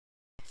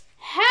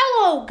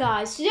Hello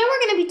guys, today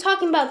we're going to be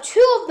talking about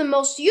two of the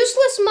most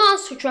useless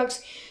monster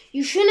trucks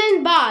you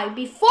shouldn't buy.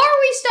 Before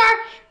we start,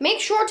 make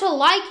sure to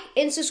like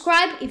and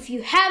subscribe if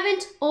you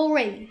haven't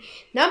already.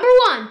 Number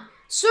 1,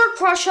 Sir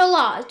Crush a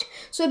Lot.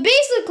 So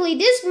basically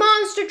this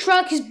monster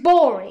truck is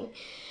boring.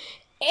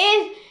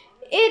 And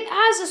it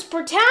has a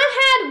Spartan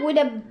head with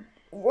a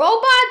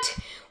robot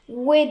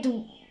with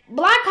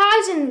black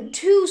eyes and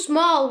 2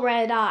 small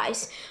red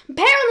eyes.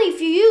 Apparently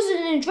if you use it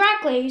in a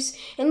drag race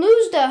and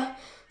lose the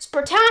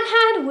Spartan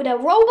head with a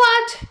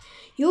robot,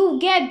 you'll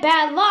get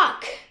bad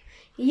luck.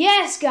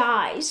 Yes,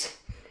 guys,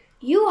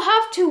 you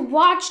have to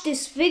watch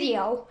this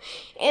video,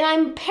 and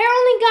I'm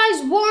apparently,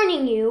 guys,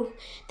 warning you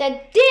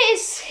that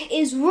this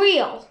is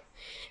real.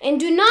 And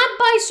do not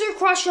buy Sir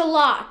Crush a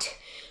Lot.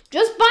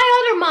 Just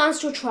buy other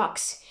monster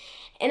trucks.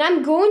 And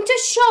I'm going to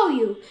show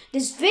you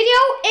this video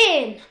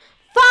in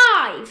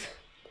 5,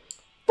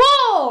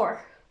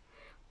 4,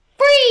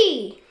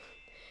 3,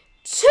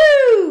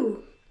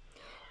 2,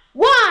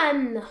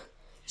 1,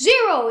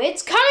 0.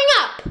 It's coming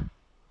up.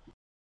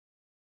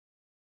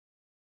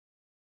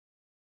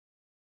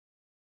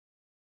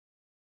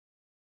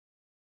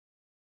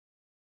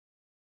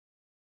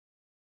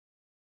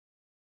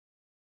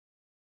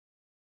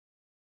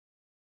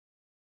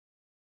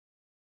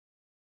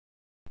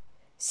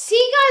 See,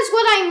 guys,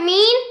 what I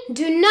mean?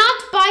 Do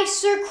not buy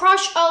Sir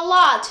Crush a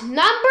Lot.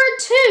 Number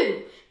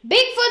 2,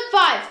 Bigfoot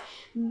 5.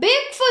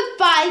 Bigfoot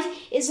 5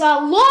 is a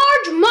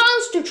large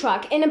monster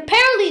truck, and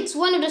apparently it's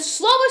one of the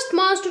slowest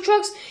monster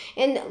trucks,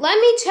 and let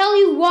me tell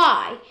you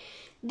why.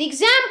 The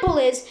example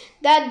is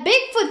that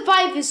Bigfoot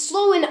 5 is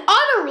slow in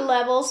other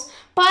levels,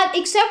 but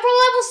except for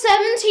level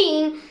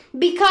 17,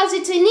 because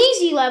it's an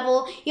easy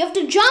level, you have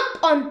to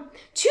jump on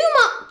 2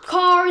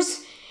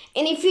 cars,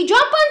 and if you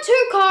jump on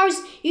 2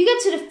 cars, you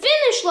get to the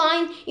finish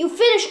line, you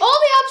finish all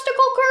the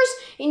obstacle course,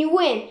 and you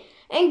win.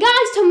 And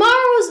guys,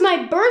 tomorrow is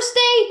my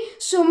birthday,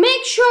 so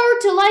make sure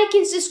to like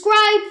and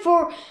subscribe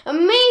for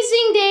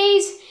amazing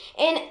days.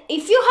 And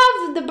if you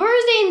have the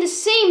birthday in the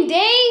same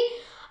day,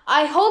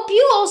 I hope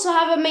you also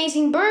have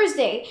amazing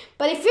birthday.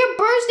 But if your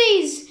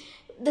birthday is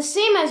the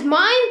same as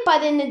mine,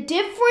 but in a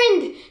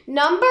different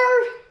number,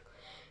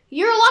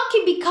 you're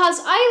lucky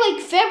because I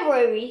like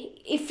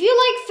February. If you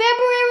like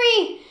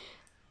February,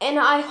 and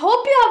I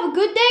hope you have a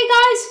good day,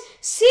 guys.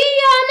 See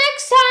ya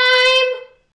next time!